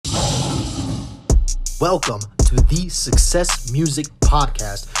Welcome to the Success Music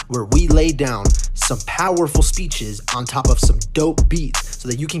Podcast, where we lay down some powerful speeches on top of some dope beats so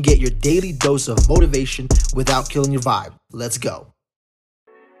that you can get your daily dose of motivation without killing your vibe. Let's go.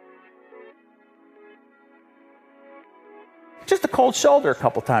 Just a cold shoulder a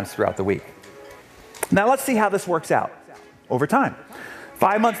couple times throughout the week. Now let's see how this works out over time.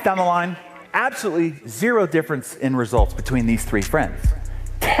 5 months down the line, absolutely zero difference in results between these three friends.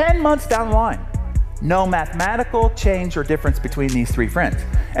 10 months down the line, no mathematical change or difference between these three friends.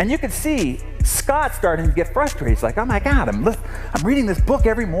 And you can see Scott starting to get frustrated. He's like, oh my God, I'm reading this book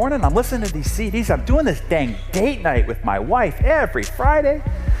every morning. I'm listening to these CDs. I'm doing this dang date night with my wife every Friday.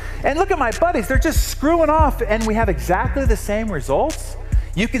 And look at my buddies. They're just screwing off and we have exactly the same results.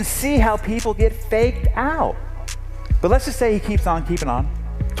 You can see how people get faked out. But let's just say he keeps on keeping on.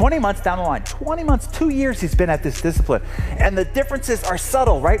 20 months down the line, 20 months, 2 years he's been at this discipline. And the differences are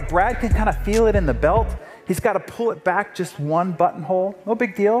subtle, right? Brad can kind of feel it in the belt. He's got to pull it back just one buttonhole. No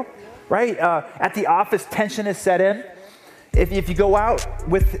big deal, right? At the office, tension is set in. If you go out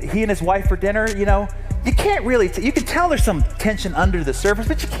with he and his wife for dinner, you know, you can't really, you can tell there's some tension under the surface,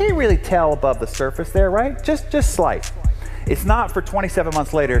 but you can't really tell above the surface there, right? Just slight. It's not for 27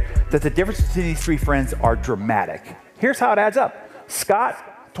 months later that the differences between these three friends are dramatic. Here's how it adds up. Scott,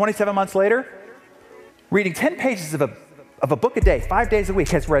 27 months later, reading 10 pages of a book a day, 5 days a week,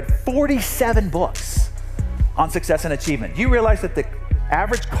 has read 47 books on success and achievement. Do you realize that the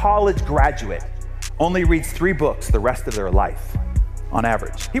average college graduate only reads 3 books the rest of their life on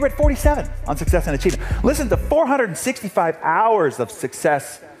average? He read 47 on success and achievement. Listen to 465 hours of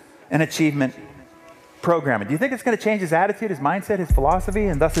success and achievement programming. Do you think it's going to change his attitude, his mindset, his philosophy,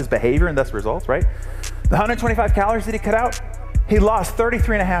 and thus his behavior and thus results, right? The 125 calories that he cut out, he lost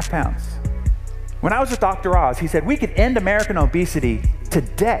 33.5 pounds. When I was with Dr. Oz, he said we could end American obesity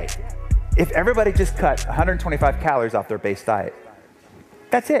today if everybody just cut 125 calories off their base diet.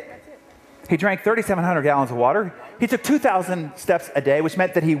 That's it. He drank 3,700 gallons of water. He took 2,000 steps a day, which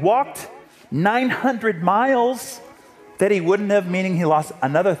meant that he walked 900 miles that he wouldn't have, meaning he lost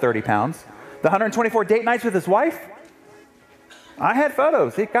another 30 pounds. The 124 date nights with his wife, I had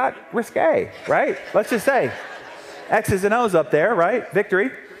photos. It got risque, right? Let's just say. X's and O's up there, right? Victory.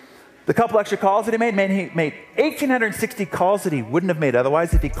 The couple extra calls that he made 1,860 calls that he wouldn't have made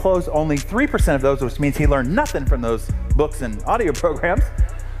otherwise if he closed only 3% of those, which means he learned nothing from those books and audio programs.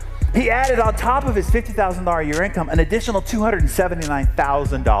 He added on top of his $50,000 a year income an additional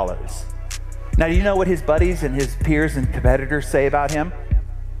 $279,000. Now, do you know what his buddies and his peers and competitors say about him?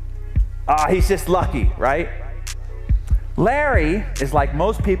 He's just lucky, right? Larry is like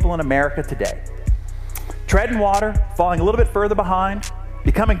most people in America today. Treading water, falling a little bit further behind,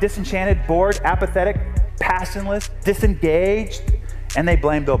 becoming disenchanted, bored, apathetic, passionless, disengaged, and they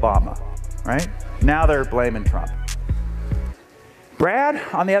blamed Obama, right? Now they're blaming Trump. Brad,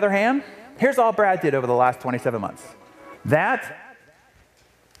 on the other hand, here's all Brad did over the last 27 months. That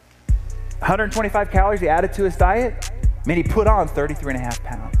 125 calories he added to his diet, he put on 33.5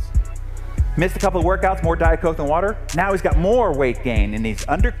 pounds. Missed a couple of workouts, more Diet Coke than water. Now he's got more weight gain and he's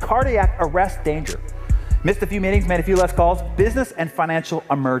under cardiac arrest danger. Missed a few meetings, made a few less calls. Business and financial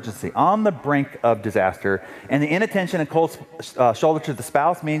emergency, on the brink of disaster. And the inattention and cold shoulder to the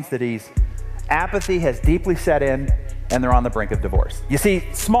spouse means that apathy has deeply set in and they're on the brink of divorce. You see,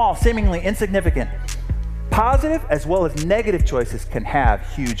 small, seemingly insignificant, positive as well as negative choices can have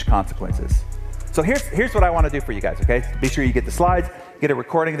huge consequences. So here's what I want to do for you guys, okay? Be sure you get the slides, get a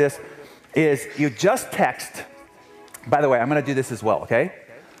recording of this, is you just text. By the way, I'm going to do this as well, okay?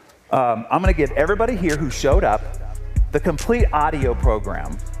 I'm going to give everybody here who showed up the complete audio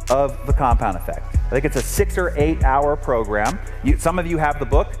program of The Compound Effect. I think it's a 6 or 8 hour program. Some of you have the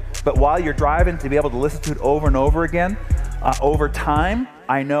book, but while you're driving, to be able to listen to it over and over again, over time,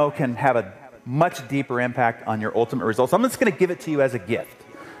 I know can have a much deeper impact on your ultimate results. So I'm just going to give it to you as a gift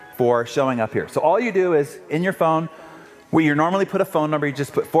for showing up here. So all you do is, in your phone, where you normally put a phone number, you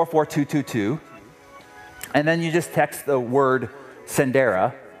just put 44222, and then you just text the word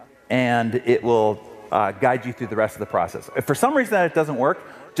Sendera, and it will guide you through the rest of the process. If for some reason that it doesn't work,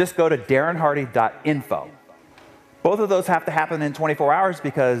 just go to darrenhardy.info. Both of those have to happen in 24 hours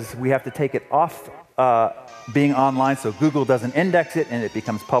because we have to take it off being online so Google doesn't index it and it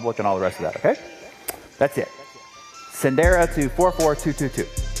becomes public and all the rest of that, okay? That's it. Sendera to 44222.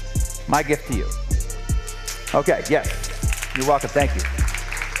 My gift to you. Okay, yes. You're welcome, thank you.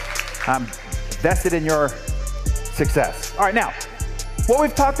 I'm vested in your success. All right, now, what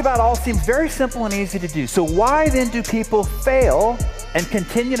we've talked about all seems very simple and easy to do. So why then do people fail and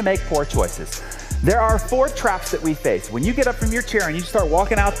continue to make poor choices? There are 4 traps that we face. When you get up from your chair and you start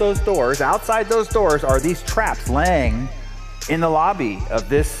walking out those doors, outside those doors are these traps laying in the lobby of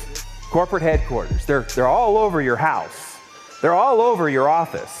this corporate headquarters. They're all over your house. They're all over your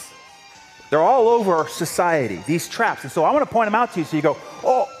office. They're all over society, these traps. And so I want to point them out to you so you go,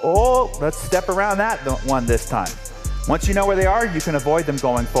 oh, let's step around that one this time. Once you know where they are, you can avoid them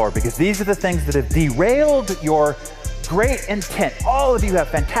going forward, because these are the things that have derailed your great intent. All of you have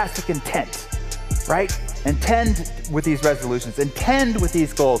fantastic intent, right? Intend with these resolutions, intend with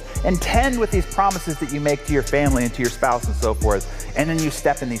these goals, intend with these promises that you make to your family and to your spouse and so forth, and then you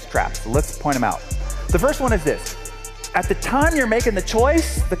step in these traps. So let's point them out. The first one is this. At the time you're making the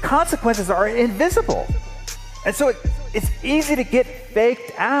choice, the consequences are invisible. And so it's easy to get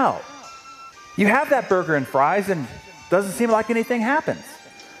faked out. You have that burger and fries and doesn't seem like anything happens.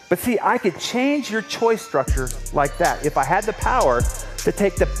 But see, I could change your choice structure like that if I had the power to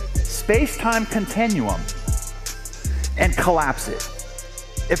take the space-time continuum and collapse it.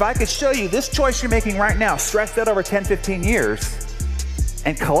 If I could show you this choice you're making right now, stretch that over 10, 15 years,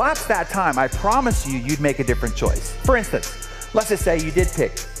 and collapse that time, I promise you, you'd make a different choice. For instance, let's just say you did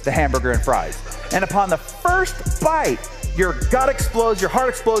pick the hamburger and fries, and upon the first bite, your gut explodes, your heart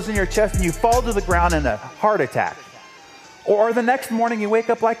explodes in your chest, and you fall to the ground in a heart attack. Or the next morning you wake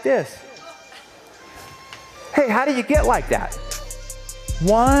up like this. Hey, how do you get like that?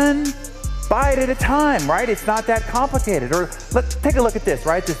 One bite at a time, right? It's not that complicated. Or let's take a look at this,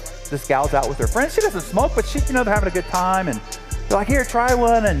 right? This gal's out with her friends. She doesn't smoke, but they're having a good time, and they're like, here, try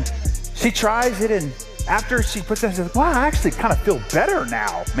one, and she tries it, and after she puts it in, she says, wow, I actually kind of feel better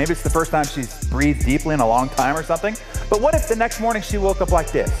now. Maybe it's the first time she's breathed deeply in a long time or something. But what if the next morning she woke up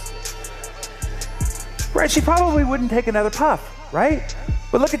like this? Right, she probably wouldn't take another puff, right?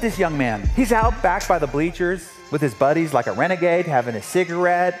 But look at this young man. He's out back by the bleachers with his buddies like a renegade, having a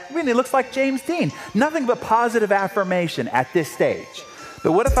cigarette. I mean, he looks like James Dean. Nothing but positive affirmation at this stage.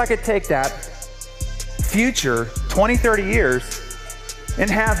 But what if I could take that future 20, 30 years and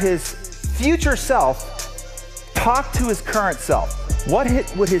have his future self talk to his current self? What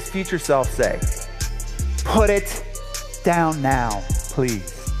would his future self say? Put it down now,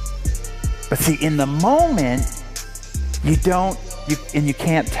 please. But see, in the moment, you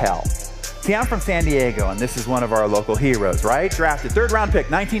can't tell. See, I'm from San Diego, and this is one of our local heroes, right? Drafted 3rd round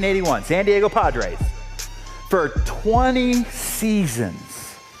pick, 1981, San Diego Padres. For 20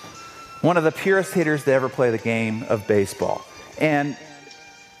 seasons, one of the purest hitters to ever play the game of baseball. And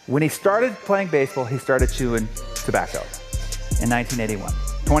when he started playing baseball, he started chewing tobacco in 1981.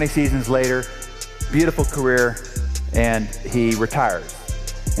 20 seasons later, beautiful career, and he retires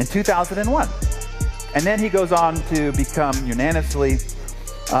in 2001. And then he goes on to become unanimously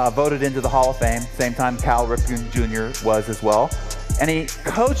voted into the Hall of Fame, same time Cal Ripken Jr. was as well. And he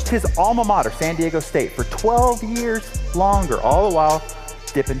coached his alma mater, San Diego State, for 12 years longer, all the while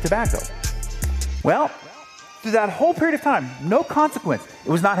dipping tobacco. Well, through that whole period of time, no consequence. It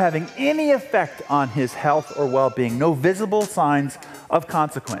was not having any effect on his health or well-being, no visible signs of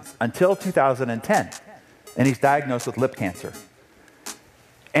consequence until 2010. And he's diagnosed with lip cancer.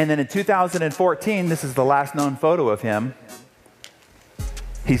 And then in 2014, this is the last known photo of him,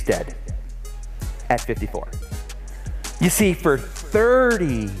 he's dead at 54. You see, for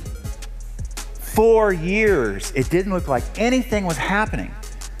 34 years, it didn't look like anything was happening.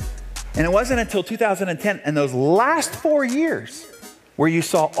 And it wasn't until 2010 and those last 4 years where you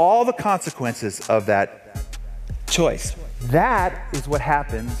saw all the consequences of that choice. That is what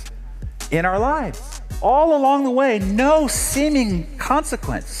happens in our lives. All along the way, no seeming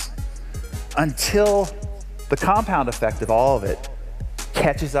consequence until the compound effect of all of it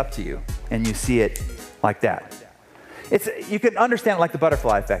catches up to you and you see it like that. You can understand it like the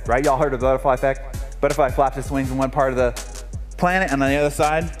butterfly effect, right? Y'all heard of the butterfly effect? Butterfly flaps its wings in one part of the planet, and on the other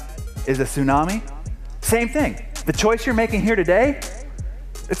side is a tsunami. Same thing. The choice you're making here today,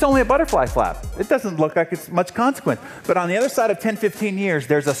 it's only a butterfly flap. It doesn't look like it's much consequence. But on the other side of 10, 15 years,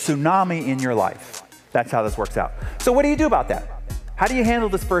 there's a tsunami in your life. That's how this works out. So what do you do about that? How do you handle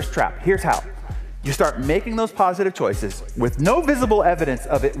this first trap? Here's how. You start making those positive choices with no visible evidence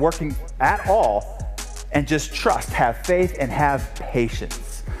of it working at all, and just trust, have faith, and have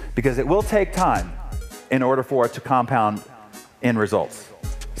patience, because it will take time in order for it to compound in results.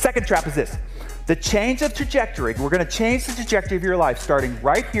 Second trap is this. The change of trajectory. We're going to change the trajectory of your life starting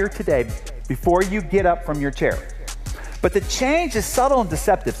right here today before you get up from your chair. But the change is subtle and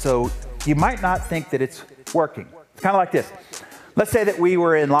deceptive, so you might not think that it's working. It's kind of like this. Let's say that we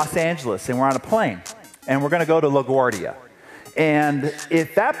were in Los Angeles and we're on a plane and we're going to go to LaGuardia. And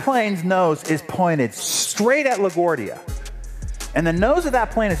if that plane's nose is pointed straight at LaGuardia, And the nose of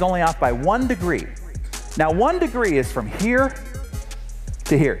that plane is only off by 1 degree. Now, 1 degree is from here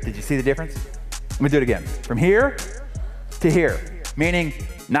to here. Did you see the difference? Let me do it again. From here to here, meaning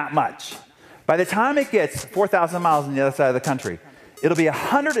not much. By the time it gets 4,000 miles on the other side of the country, it'll be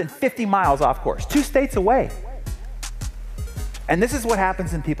 150 miles off course, 2 states away. And this is what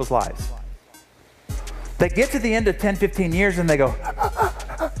happens in people's lives. They get to the end of 10, 15 years and they go,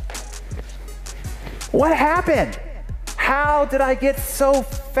 what happened? How did I get so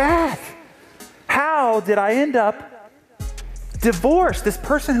fat? How did I end up divorced? This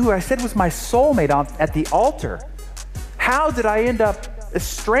person who I said was my soulmate at the altar. How did I end up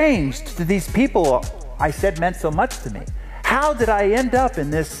estranged to these people I said meant so much to me? How did I end up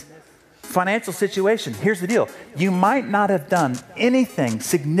in this financial situation? Here's the deal. You might not have done anything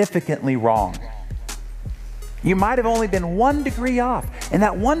significantly wrong. You might have only been 1 degree off, and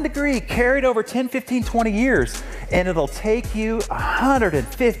that 1 degree carried over 10, 15, 20 years, and it'll take you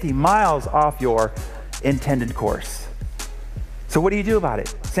 150 miles off your intended course. So what do you do about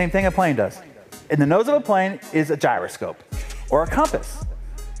it? Same thing a plane does. In the nose of a plane is a gyroscope or a compass.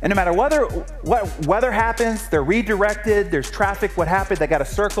 And no matter what weather happens, they're redirected, there's traffic, what happened, they got a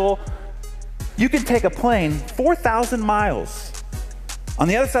circle. You can take a plane 4,000 miles on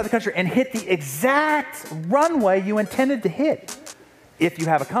the other side of the country and hit the exact runway you intended to hit if you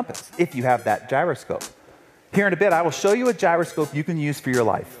have a compass, if you have that gyroscope. Here in a bit, I will show you a gyroscope you can use for your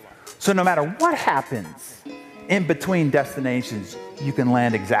life. So no matter what happens in between destinations, you can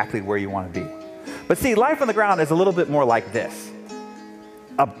land exactly where you want to be. But see, life on the ground is a little bit more like this.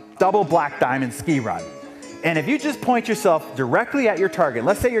 A double black diamond ski run. And if you just point yourself directly at your target,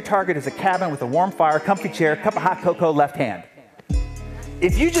 let's say your target is a cabin with a warm fire, comfy chair, cup of hot cocoa, left hand.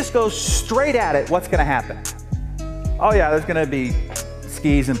 If you just go straight at it, what's going to happen? Oh yeah, there's going to be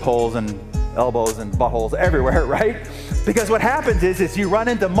skis and poles and elbows and buttholes everywhere, right? Because what happens is you run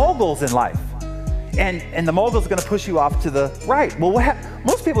into moguls in life. And the mogul's going to push you off to the right. Well,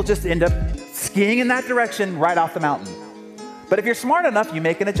 most people just end up skiing in that direction right off the mountain. But if you're smart enough, you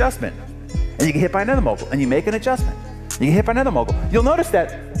make an adjustment. And you get hit by another mogul, and you make an adjustment. You get hit by another mogul. You'll notice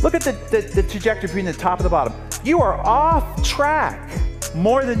that, look at the trajectory between the top and the bottom. You are off track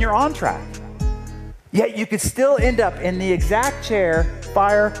more than you're on track. Yet you could still end up in the exact chair,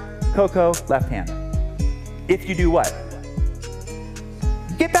 fire, cocoa, left hand. If you do what?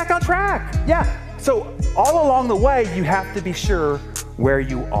 Get back on track. Yeah. So all along the way, you have to be sure where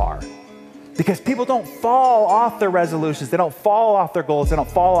you are. Because people don't fall off their resolutions. They don't fall off their goals. They don't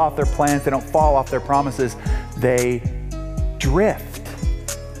fall off their plans. They don't fall off their promises. They drift.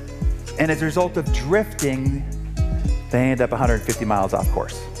 And as a result of drifting, they end up 150 miles off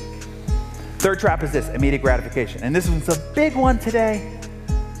course. Third trap is this, immediate gratification. And this one's a big one today.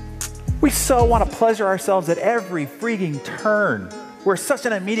 We so want to pleasure ourselves at every freaking turn. We're such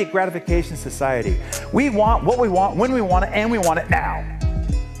an immediate gratification society. We want what we want, when we want it, and we want it now.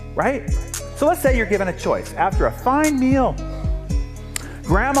 Right? So let's say you're given a choice. After a fine meal,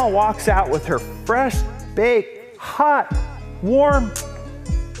 Grandma walks out with her fresh, baked, hot, warm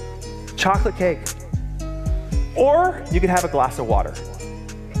chocolate cake. Or you can have a glass of water.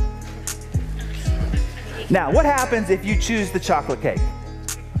 Now, what happens if you choose the chocolate cake?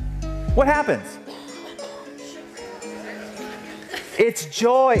 What happens? It's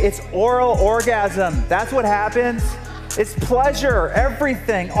joy, it's oral orgasm. That's what happens. It's pleasure,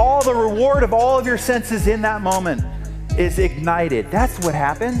 everything, all the reward of all of your senses in that moment is ignited. That's what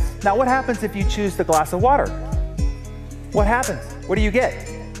happens. Now, what happens if you choose the glass of water? What happens? What do you get?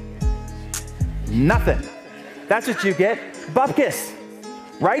 Nothing. That's what you get. Bupkis.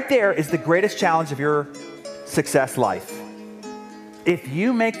 Right there is the greatest challenge of your success life. If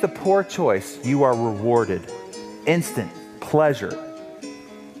you make the poor choice, you are rewarded. Instant pleasure.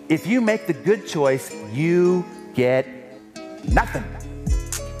 If you make the good choice, you get nothing.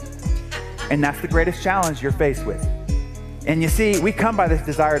 And that's the greatest challenge you're faced with. And you see, we come by this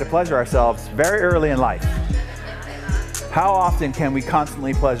desire to pleasure ourselves very early in life. How often can we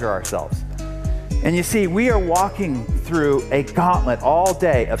constantly pleasure ourselves? And you see, we are walking through a gauntlet all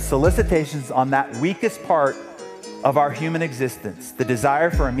day of solicitations on that weakest part of our human existence, the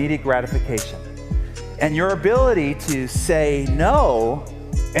desire for immediate gratification. And your ability to say no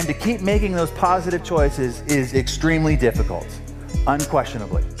and to keep making those positive choices is extremely difficult,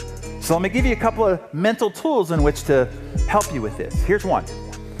 unquestionably. So let me give you a couple of mental tools in which to help you with this. Here's one.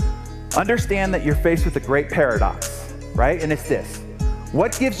 Understand that you're faced with a great paradox, right? And it's this.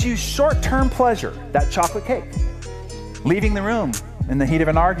 What gives you short-term pleasure? That chocolate cake. Leaving the room in the heat of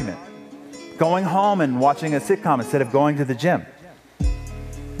an argument. Going home and watching a sitcom instead of going to the gym.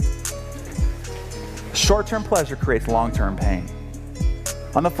 Short-term pleasure creates long-term pain.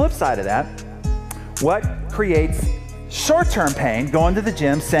 On the flip side of that, what creates short-term pain, going to the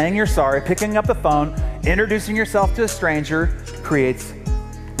gym, saying you're sorry, picking up the phone, introducing yourself to a stranger, creates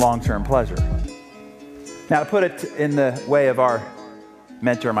long-term pleasure. Now, to put it in the way of our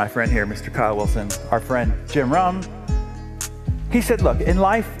mentor, my friend here, Mr. Kyle Wilson, our friend Jim Rum, he said, look, in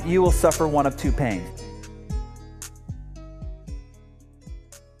life, you will suffer one of two pains.